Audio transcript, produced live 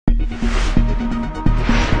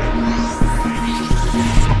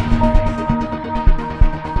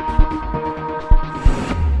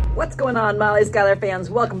going on, Molly Schuyler fans?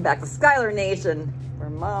 Welcome back to Schuyler Nation, where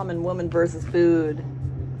mom and woman versus food.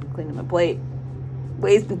 Cleaning my plate.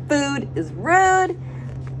 Wasting food is rude.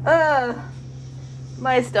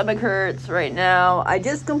 My stomach hurts right now. I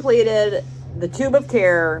just completed the Tube of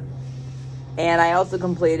Care, and I also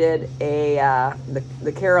completed a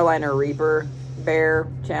the Carolina Reaper Bear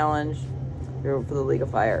Challenge for the League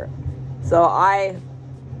of Fire. So I'm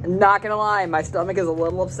not gonna lie, my stomach is a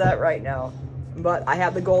little upset right now. But I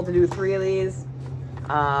have the goal to do 3 of these.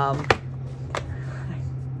 I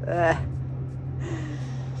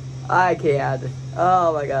can't.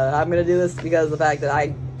 Oh my god. I'm going to do this because of the fact that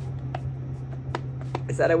I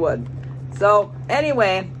said I would. So,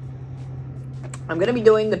 anyway, I'm going to be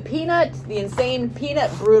doing the insane peanut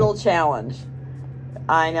brutal challenge.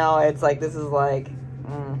 I know, it's like, this is like,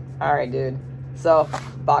 alright, dude. So,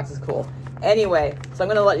 box is cool. Anyway, so I'm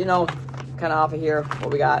going to let you know, kind of off of here,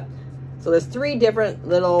 what we got. So there's 3 different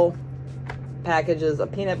little packages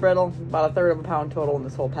of peanut brittle, about 1/3 of a pound total in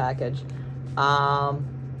this whole package.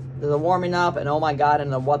 There's a warming up, and oh my god,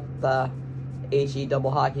 and the what the HE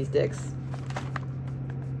double hockey sticks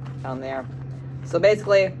down there. So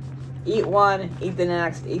basically, eat one, eat the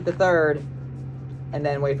next, eat the third, and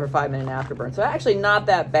then wait for 5-minute afterburn. So actually not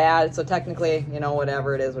that bad. So technically, you know,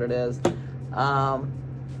 whatever it is, what it is.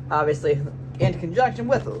 Obviously, in conjunction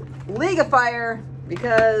with League of Fire,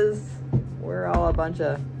 because we're all a bunch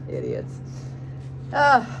of idiots.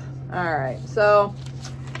 Alright, so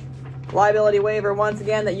liability waiver once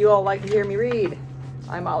again that you all like to hear me read.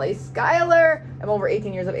 I'm Molly Schuyler. I'm over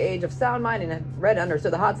 18 years of age, of sound mind, and have read and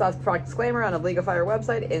understood the hot sauce product disclaimer on the League of Fire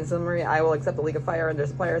website. In summary, I will accept the League of Fire and their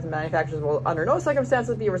suppliers and manufacturers will under no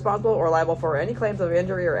circumstances be responsible or liable for any claims of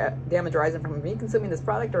injury or damage arising from me consuming this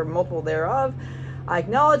product or multiple thereof. I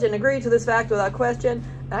acknowledge and agree to this fact without question,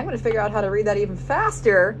 and I'm going to figure out how to read that even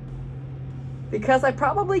faster because I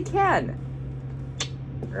probably can.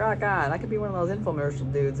 Rock on. I could be one of those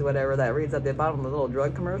infomercial dudes or whatever that reads at the bottom of the little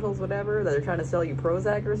drug commercials, whatever, that they're trying to sell you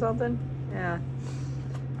Prozac or something. Yeah.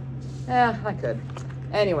 Yeah, I could.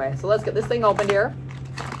 Anyway, so let's get this thing opened here.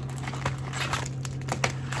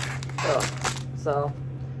 So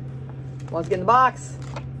once again, the box.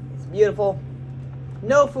 It's beautiful.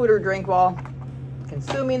 No food or drink while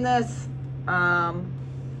consuming this.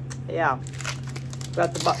 Yeah.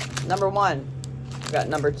 Got the number 1. Got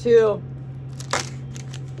number 2.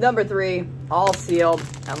 Number 3, all sealed,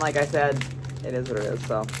 and like I said, it is what it is.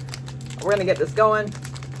 So we're gonna get this going.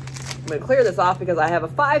 I'm gonna clear this off because I have a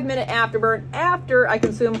 5-minute afterburn after I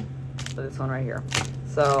consume this one right here.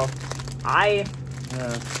 So my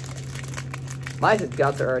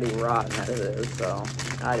guts are already rotten as it is. So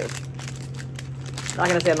I'm not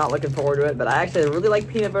gonna say I'm not looking forward to it, but I actually really like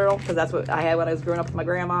peanut brittle because that's what I had when I was growing up with my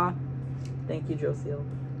grandma. Thank you, Joe Seal.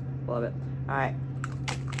 Love it. All right,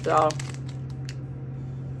 so.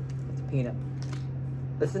 Peanut.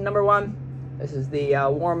 This is number 1. This is the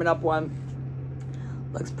warming up one.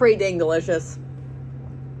 Looks pretty dang delicious.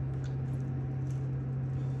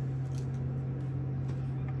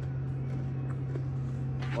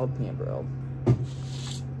 Love peanut brittle.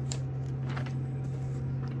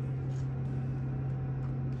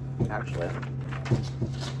 Actually.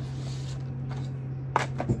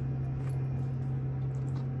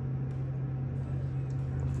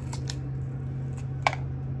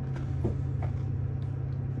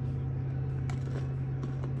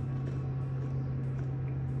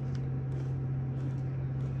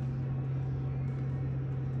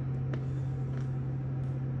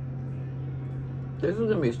 This is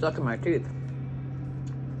gonna be stuck in my teeth.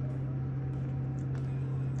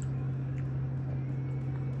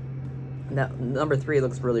 Now, number 3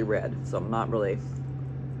 looks really red, so I'm not really.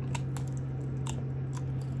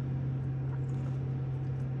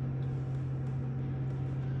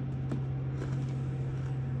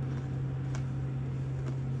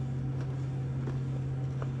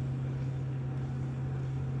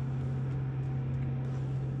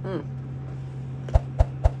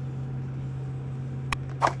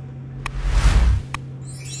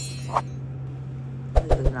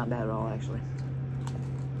 This is not bad at all, actually.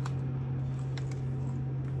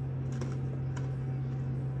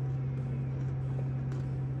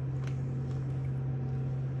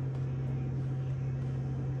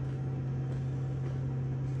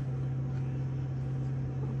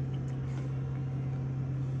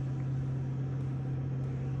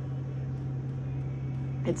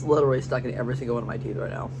 It's literally stuck in every single one of my teeth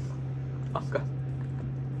right now. Oh, God.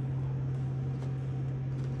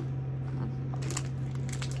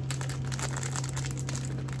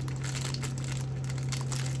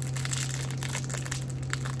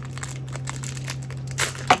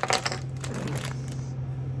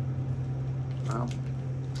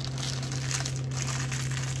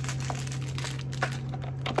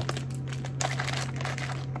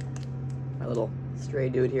 little stray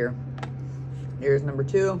dude here. Here's number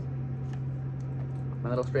 2. My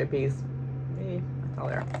little stray piece. Hey, oh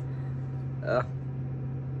there.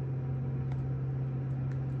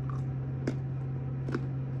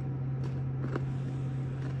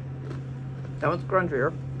 That one's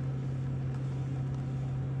crunchier.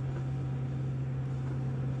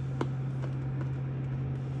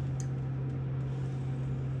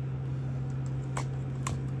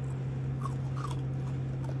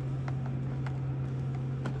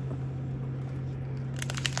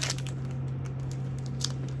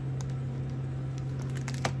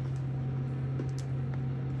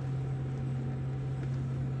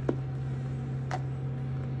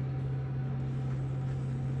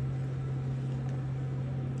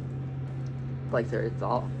 Like there, it's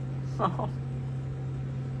all all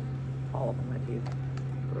up in my teeth.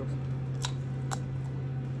 Gross.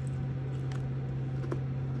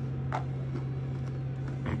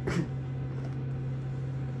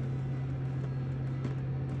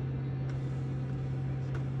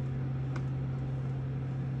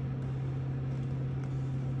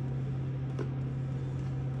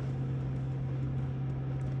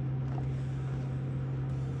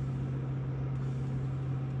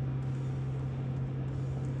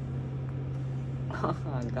 Oh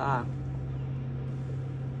God.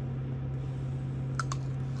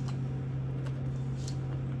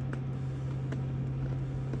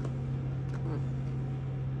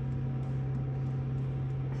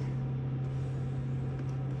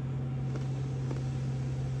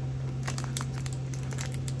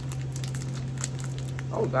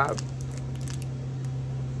 Oh God.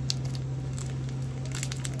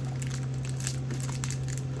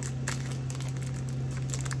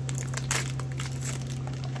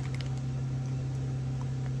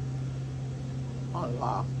 Oh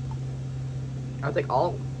wow. I think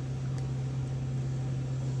I'm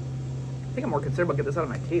more concerned about getting this out of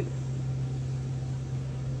my teeth.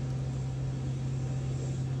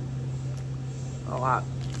 A lot.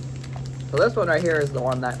 So this one right here is the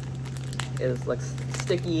one that is like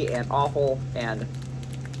sticky and awful, and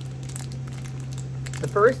the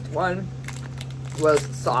first one was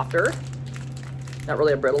softer, not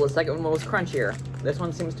really a brittle. The second one was crunchier. This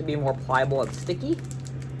one seems to be more pliable and sticky.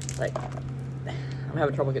 Like, I'm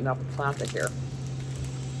having trouble getting off the plastic here.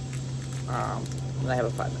 And I have a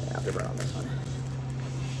 5-minute afterburn on this one.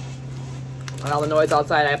 And all the noise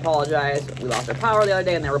outside, I apologize. We lost our power the other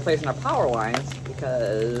day and they're replacing our power lines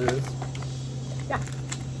because, yeah,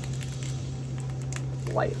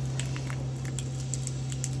 life.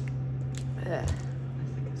 I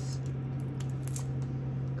think it's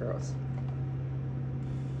gross.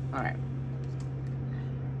 Alright.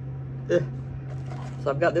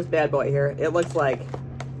 So I've got this bad boy here. It looks like,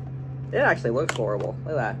 it actually looks horrible.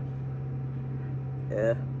 Look at that.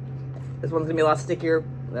 Yeah. This one's gonna be a lot stickier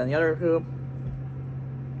than the other two.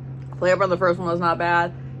 Flavor on the first one was not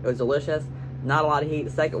bad. It was delicious. Not a lot of heat. The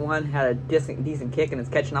second one had a decent kick and it's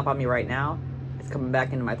catching up on me right now. It's coming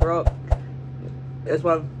back into my throat. This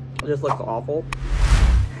one just looks awful.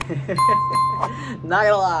 Not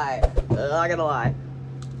gonna lie. Not gonna lie.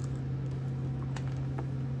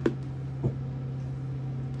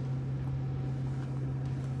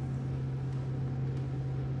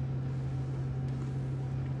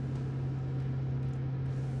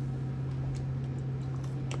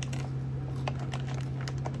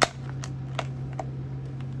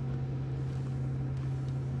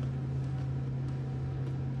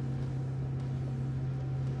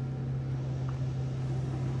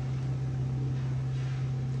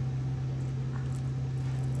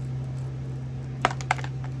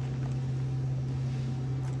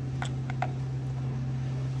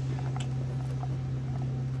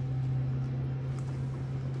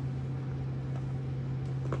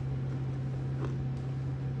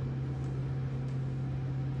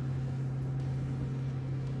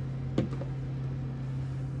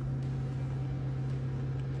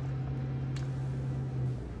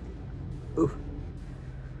 Oof.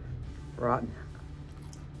 Rotten.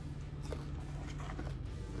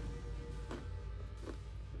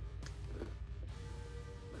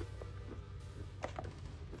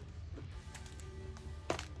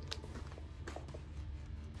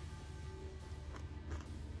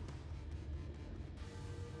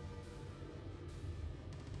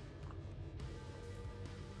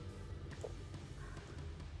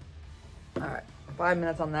 All right, 5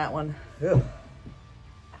 minutes on that one. Ugh.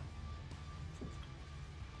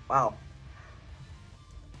 Wow.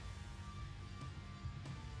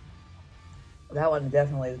 That one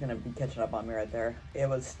definitely is gonna be catching up on me right there. It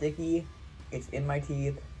was sticky. It's in my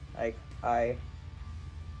teeth. Like, I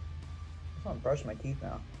just want to brush my teeth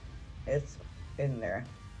now. It's in there.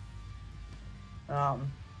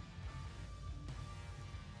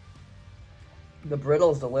 The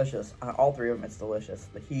brittle is delicious. All three of them, it's delicious.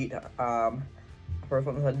 The heat, first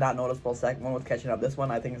one was not noticeable. Second one was catching up. This one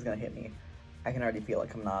I think is gonna hit me. I can already feel it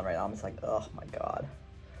coming on right now. I'm just like, oh my god.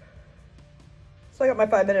 So I got my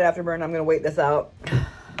 5-minute afterburn. I'm gonna wait this out.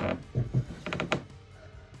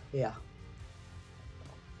 Yeah.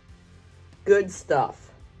 Good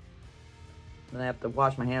stuff. Then I have to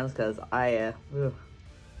wash my hands because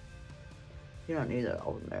you don't need it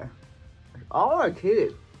over there. All our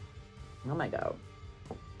teeth. Oh my god.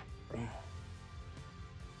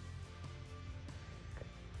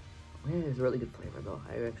 It is really good flavor though.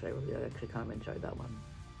 I actually kind of enjoyed that one.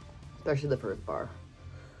 Especially the first bar.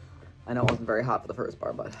 I know it wasn't very hot for the first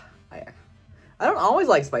bar, but I don't always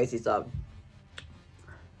like spicy stuff.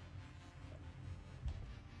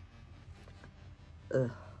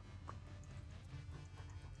 Ugh.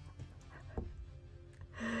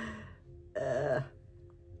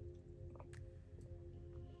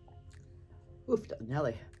 Oof,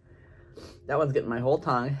 Nelly. That one's getting my whole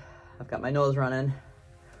tongue. I've got my nose running.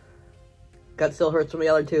 Gut still hurts from the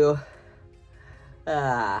other two.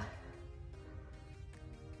 I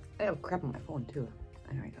have crap on my phone too.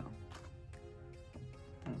 There we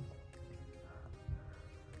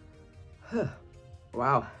go.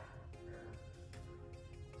 Wow.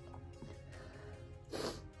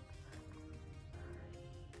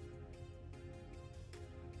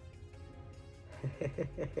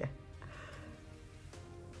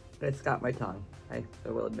 It's got my tongue. I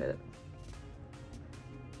will admit it.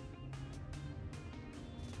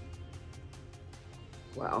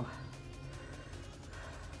 Wow.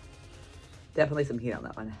 Definitely some heat on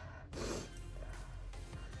that one.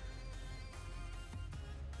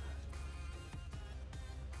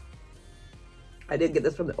 I did get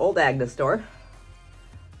this from the old Agnes store.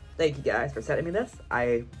 Thank you guys for sending me this.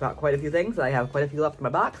 I bought quite a few things. I have quite a few left in my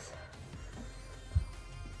box.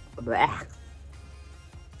 Blah.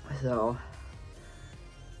 So,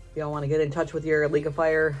 if y'all want to get in touch with your League of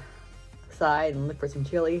Fire side and look for some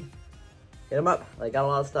chili, hit them up. They got a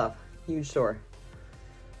lot of stuff. Huge store.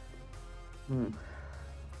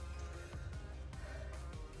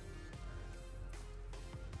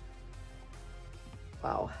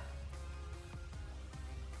 Wow.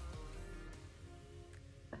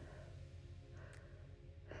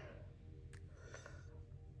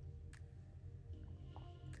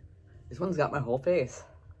 This one's got my whole face.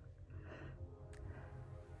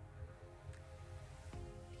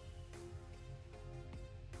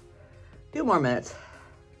 2 more minutes.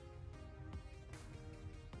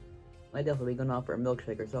 Might definitely be going out for a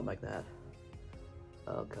milkshake or something like that.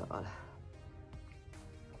 Oh god.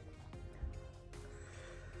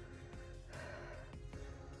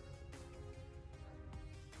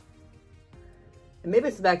 And maybe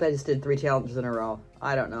it's the fact that I just did 3 challenges in a row.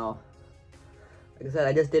 I don't know. Like I said,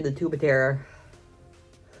 I just did the Tuba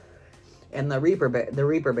and the Reaper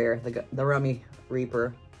Bear, the Rummy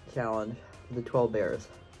Reaper challenge, the 12 bears.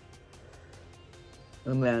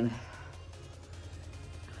 And then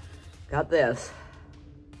got this.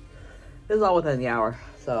 This is all within the hour,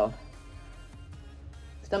 so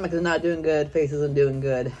stomach is not doing good, face isn't doing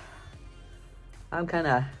good. I'm kind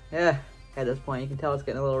of, at this point. You can tell it's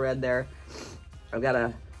getting a little red there. I've got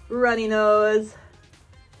a runny nose.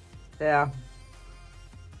 Yeah.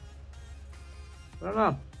 I don't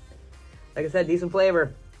know. Like I said, decent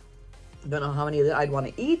flavor. Don't know how many I'd want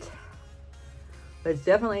to eat. But it's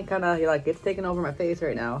definitely kind of, like, it's taking over my face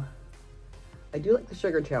right now. I do like the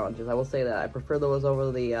sugar challenges, I will say that. I prefer those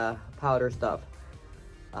over the powder stuff.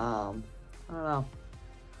 I don't know.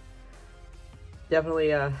 Definitely,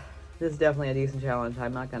 this is definitely a decent challenge.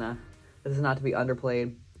 I'm not gonna, this is not to be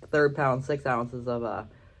underplayed. 3rd pound, 6 ounces of the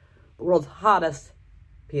world's hottest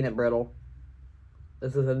peanut brittle.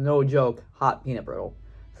 This is a no joke hot peanut brittle.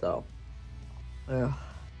 So,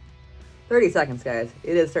 30 seconds, guys.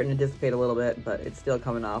 It is starting to dissipate a little bit, but it's still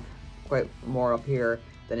coming off quite more up here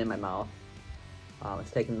than in my mouth.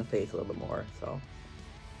 It's taking the face a little bit more, so.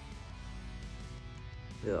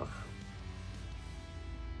 Ugh.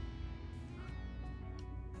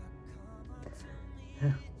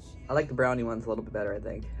 I like the brownie ones a little bit better, I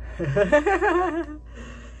think.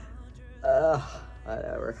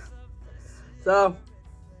 Whatever. So,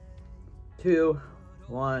 2,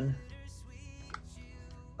 1,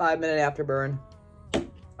 5-minute afterburn.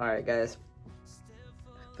 Alright, guys.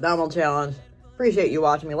 Phenomenal challenge. Appreciate you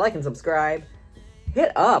watching me. Like and subscribe.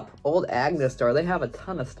 Hit up Old Agnes store. They have a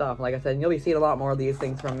ton of stuff. Like I said, you'll be seeing a lot more of these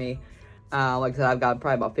things from me. Like I said, I've got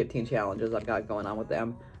probably about 15 challenges I've got going on with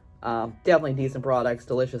them. Definitely decent products,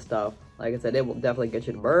 delicious stuff. Like I said, it will definitely get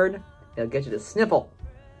you to burn. It'll get you to sniffle.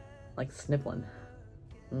 Like sniffling.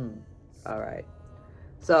 Alright.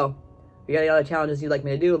 So, if you got any other challenges you'd like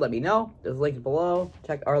me to do, let me know. There's links below.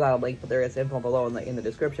 Check, or not a link, but there is info below in the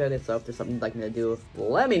description. So if there's something you'd like me to do,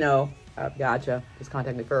 let me know. I've gotcha. Just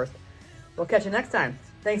contact me first. We'll catch you next time.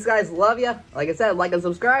 Thanks, guys. Love ya. Like I said, like and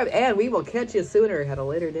subscribe, and we will catch you sooner at a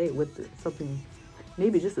later date with something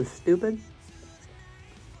maybe just as stupid.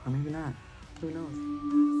 Or maybe not. Who knows?